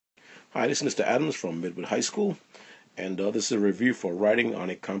Hi, this is Mr. Adams from Midwood High School, and this is a review for writing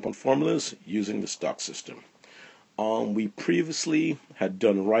Ionic Compound Formulas using the stock system. We previously had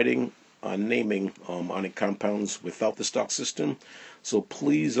done writing naming ionic compounds without the stock system, so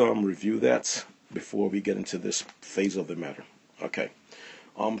please review that before we get into this phase of the matter. Okay,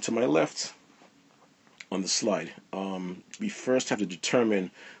 to my left on the slide, we first have to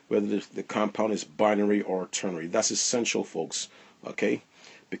determine whether the compound is binary or ternary. That's essential, folks. Okay,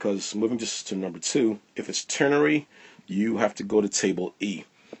 because moving just to number 2, if it's ternary, you have to go to table E.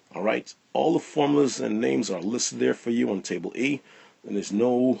 All right, all the formulas and names are listed there for you on table E, and there's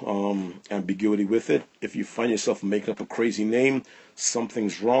no ambiguity with it. If you find yourself making up a crazy name,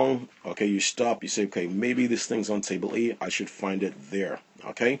 something's wrong. Okay, you stop, you say, okay, maybe this thing's on table E, I should find it there.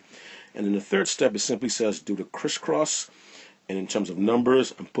 Okay, and then the third step, it simply says do the crisscross, and in terms of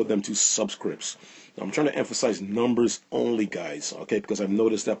numbers, and put them to subscripts. Now, I'm trying to emphasize numbers only, guys, okay, because I've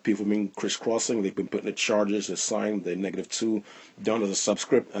noticed that people have been crisscrossing. They've been putting the charges, the sign, the -2 down as a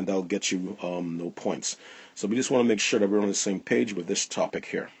subscript, and that'll get you no points. So we just want to make sure that we're on the same page with this topic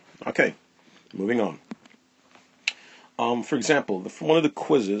here. Okay, moving on. For example, one of the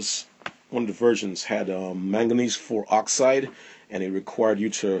quizzes, one of the versions had manganese 4 oxide, and it required you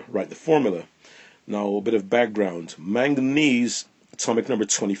to write the formula. Now, a bit of background. Manganese, atomic number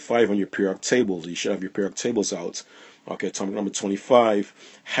 25 on your periodic tables. You should have your periodic tables out. Okay, atomic number 25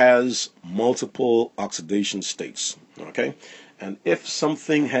 has multiple oxidation states. Okay, and if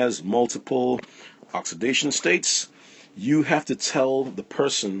something has multiple oxidation states, you have to tell the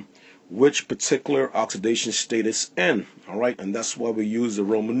person which particular oxidation state it's in. All right, and that's why we use the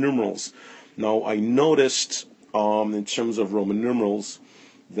Roman numerals. Now, I noticed in terms of Roman numerals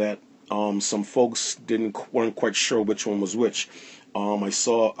that some folks weren't quite sure which one was which. I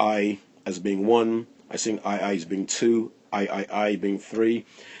saw I as being 1, I seen II as being 2, III being 3,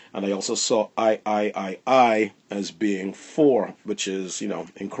 and I also saw III as being 4, which is,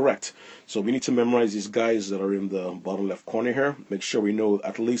 incorrect. So we need to memorize these guys that are in the bottom left corner here. Make sure we know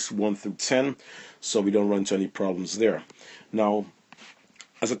at least 1 through 10, so we don't run into any problems there. Now,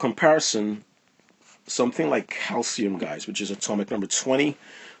 as a comparison, something like calcium, guys, which is atomic number 20,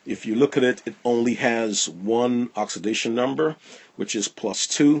 if you look at it, it only has one oxidation number, which is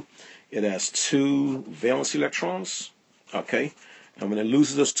 +2. It has 2 valence electrons, okay? And when it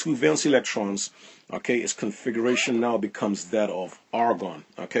loses those 2 valence electrons, okay, its configuration now becomes that of argon,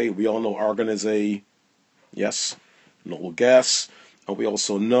 okay? We all know argon is a, yes, noble gas, and we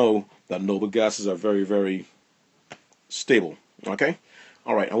also know that noble gases are very, very stable, okay?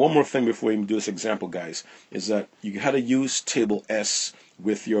 All right, and one more thing before we do this example, guys, is that you had to use table S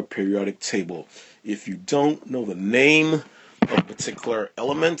with your periodic table. If you don't know the name of a particular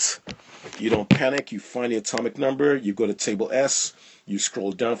element, you don't panic. You find the atomic number, you go to table S, you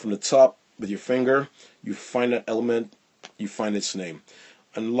scroll down from the top with your finger, you find that element, you find its name.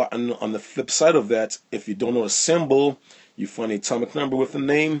 And on the flip side of that, if you don't know a symbol, you find the atomic number with the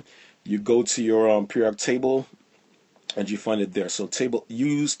name, you go to your periodic table, and you find it there. So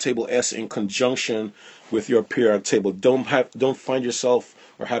use table S in conjunction with your periodic table. Don't find yourself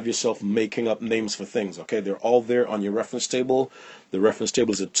or have yourself making up names for things. Okay, they're all there on your reference table. The reference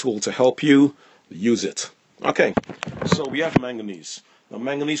table is a tool to help you. Use it. Okay, so we have manganese. Now,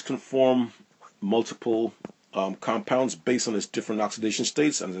 manganese can form multiple compounds based on its different oxidation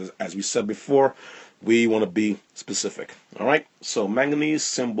states, and as we said before, we want to be specific. All right, so manganese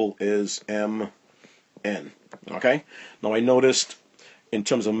symbol is Mn. Okay, now I noticed in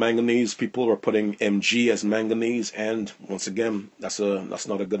terms of manganese, people are putting Mg as manganese, and once again, that's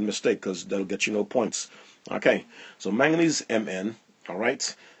not a good mistake because that'll get you no points. Okay, so manganese Mn, all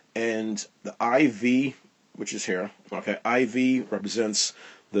right, and the IV, which is here, okay, IV represents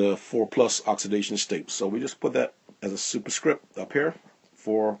the 4+ oxidation state, so we just put that as a superscript up here,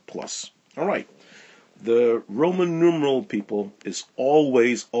 4+. All right, the Roman numeral, people, is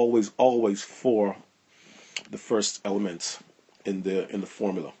always, always, always 4. The first element in the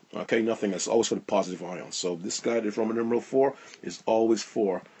formula. Okay, nothing else. Always for the positive ion. So this guy, the Roman numeral 4, is always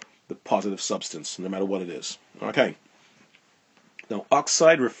for the positive substance, no matter what it is. Okay. Now,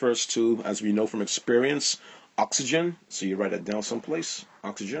 oxide refers to, as we know from experience, oxygen. So you write that down someplace,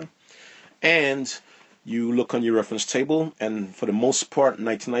 oxygen. And you look on your reference table, and for the most part,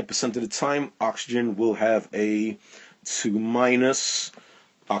 99% of the time, oxygen will have a 2-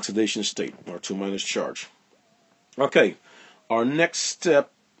 oxidation state, or 2- charge. Okay, our next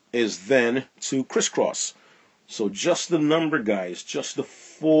step is then to crisscross. So just the number, guys, just the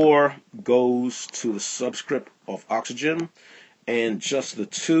 4 goes to the subscript of oxygen, and just the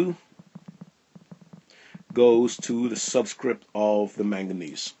 2 goes to the subscript of the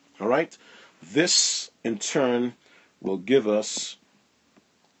manganese. All right. This in turn will give us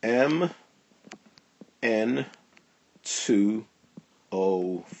MN2O4.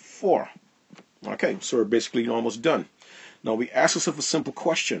 Okay, so we're basically almost done. Now we ask ourselves a simple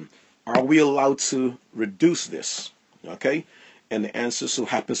question. Are we allowed to reduce this? Okay, and the answer so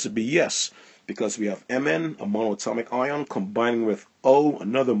happens to be yes, because we have Mn, a monoatomic ion, combining with O,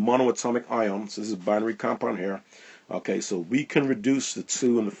 another monoatomic ion. So this is a binary compound here. Okay, so we can reduce the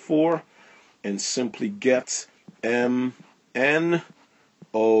 2 and the 4 and simply get MnO2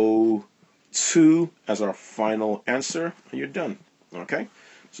 as our final answer, and you're done. Okay,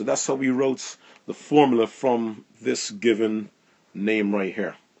 so that's how we wrote the formula from this given name right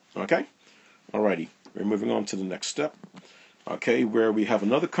here. Okay, alrighty, we're moving on to the next step. Okay, where we have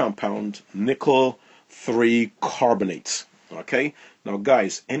another compound, nickel 3 carbonate. Okay, now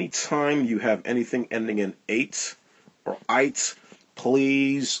guys, anytime you have anything ending in 8 or ite,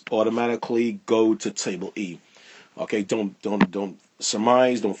 please automatically go to table E. Okay, don't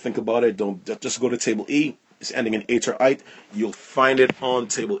surmise, don't think about it, don't just go to table E. It's ending in 8 or ite. You'll find it on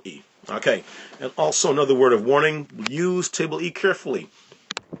table E. Okay, and also another word of warning, use table E carefully.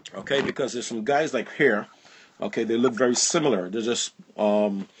 Okay, because there's some guys like here, okay, they look very similar. There's just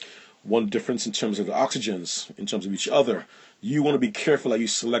one difference in terms of the oxygens, in terms of each other. You want to be careful that you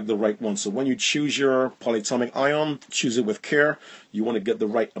select the right one. So when you choose your polyatomic ion, choose it with care. You want to get the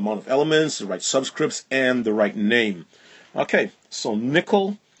right amount of elements, the right subscripts, and the right name. Okay, so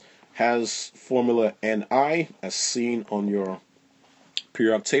nickel has formula Ni as seen on your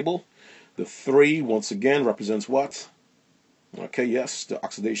periodic table. The 3, once again, represents what? Okay, yes, the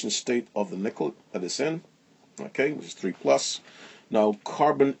oxidation state of the nickel that it's in. Okay, which is 3 plus. Now,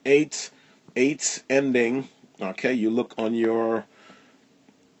 carbon 8 ending. Okay, you look on your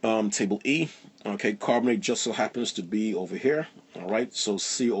table E. Okay, carbonate just so happens to be over here. All right, so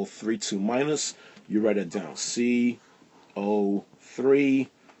CO3 2 minus. You write it down. CO3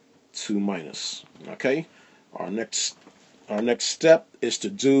 2 minus. Okay, our next step is to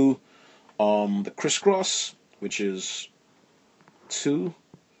do the crisscross, which is 2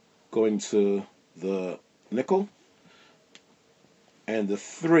 going to the nickel, and the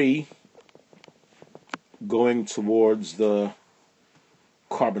 3 going towards the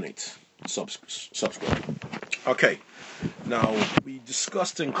carbonate subscript. Okay, now we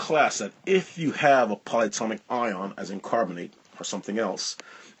discussed in class that if you have a polyatomic ion, as in carbonate or something else,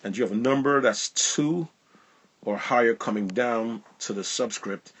 and you have a number that's 2 or higher coming down to the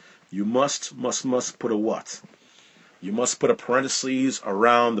subscript, you must put a what? You must put a parentheses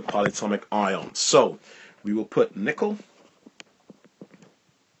around the polyatomic ion. So we will put nickel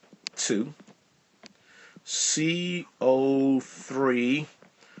 2 CO3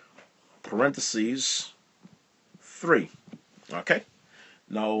 parentheses 3. Okay,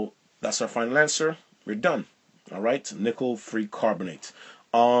 now that's our final answer. We're done. All right, nickel 3 carbonate.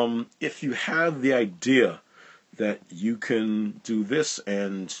 If you have the idea that you can do this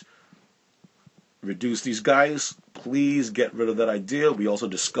and reduce these guys, please get rid of that idea. We also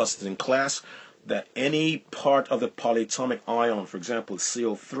discussed it in class that any part of the polyatomic ion, for example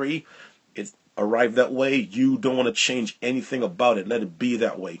CO3, it arrived that way. You don't want to change anything about it. Let it be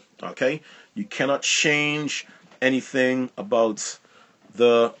that way. Okay, you cannot change anything about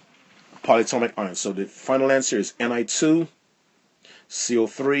the polyatomic ion. So the final answer is Ni2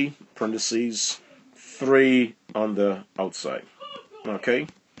 CO3 parentheses 3 on the outside. Okay,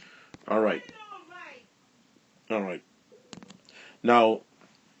 all right. Now,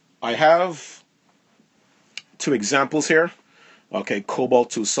 I have 2 examples here. Okay, cobalt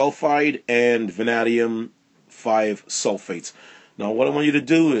 2 sulfide and vanadium 5 sulfates. Now, what I want you to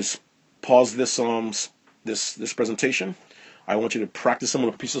do is pause this this presentation. I want you to practice them on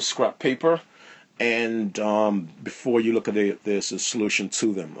a piece of scrap paper, and before you look at the solution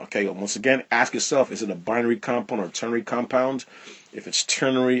to them. Okay, once again, ask yourself: is it a binary compound or a ternary compound? If it's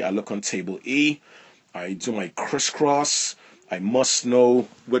ternary, I look on table E. I do my crisscross. I must know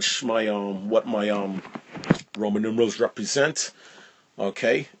which what my Roman numerals represent.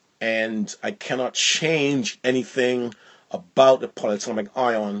 Okay, and I cannot change anything about the polyatomic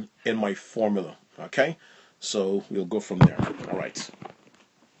ion in my formula. Okay, so we'll go from there. All right.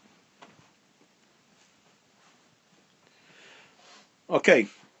 Okay,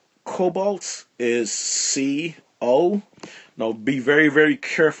 cobalt is CO. Now be very, very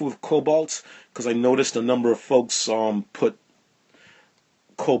careful with cobalt, because I noticed a number of folks put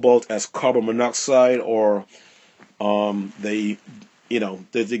cobalt as carbon monoxide, or they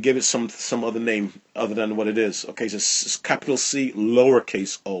give it some other name other than what it is. Okay, so it's capital C,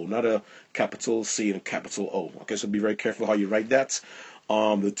 lowercase o, not a capital C and a capital O. Okay, so be very careful how you write that.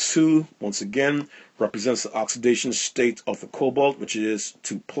 The 2, once again, represents the oxidation state of the cobalt, which is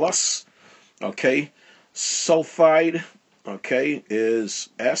 2 plus. Okay, sulfide, okay, is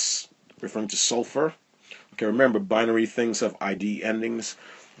S, referring to sulfur. Okay, remember, binary things have IDE endings.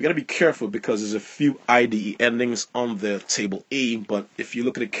 You gotta be careful because there's a few IDE endings on the table E, but if you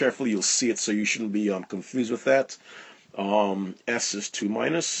look at it carefully, you'll see it, so you shouldn't be confused with that. S is 2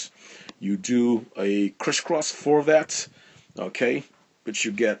 minus. You do a crisscross for that, okay, but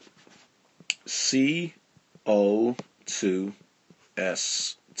you get CO2S2,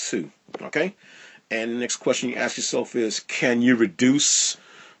 okay? And the next question you ask yourself is, can you reduce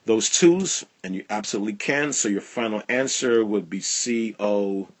those 2's? And you absolutely can, so your final answer would be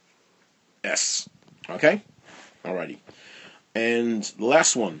COS, okay? Alrighty. And the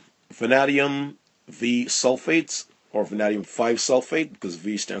last one, vanadium V sulfate, or vanadium 5 sulfate, because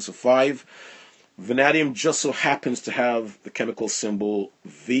V stands for 5. Vanadium just so happens to have the chemical symbol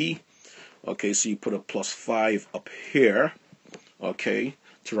V. Okay, so you put a +5 up here, okay,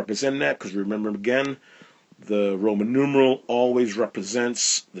 to represent that, because remember again, the Roman numeral always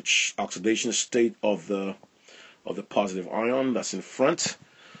represents the oxidation state of the positive ion that's in front.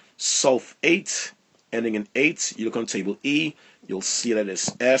 Sulfate, ending in 8, you look on table E, you'll see that it's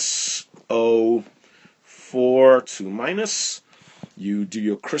SO4 2 minus. You do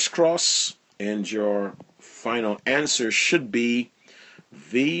your crisscross, and your final answer should be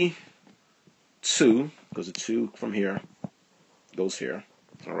V2, because the 2 from here goes here.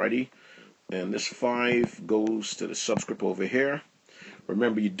 Alrighty, and this 5 goes to the subscript over here.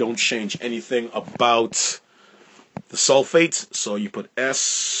 Remember, you don't change anything about the sulfate, so you put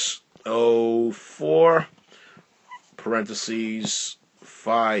SO4 parentheses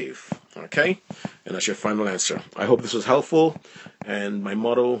 5, okay, and that's your final answer. I hope this was helpful, and my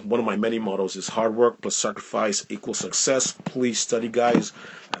motto, one of my many mottos, is hard work plus sacrifice equals success. Please study, guys,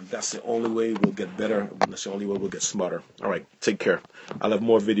 and that's the only way we'll get better, and that's the only way we'll get smarter. All right, take care. I'll have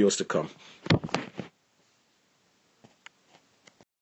more videos to come.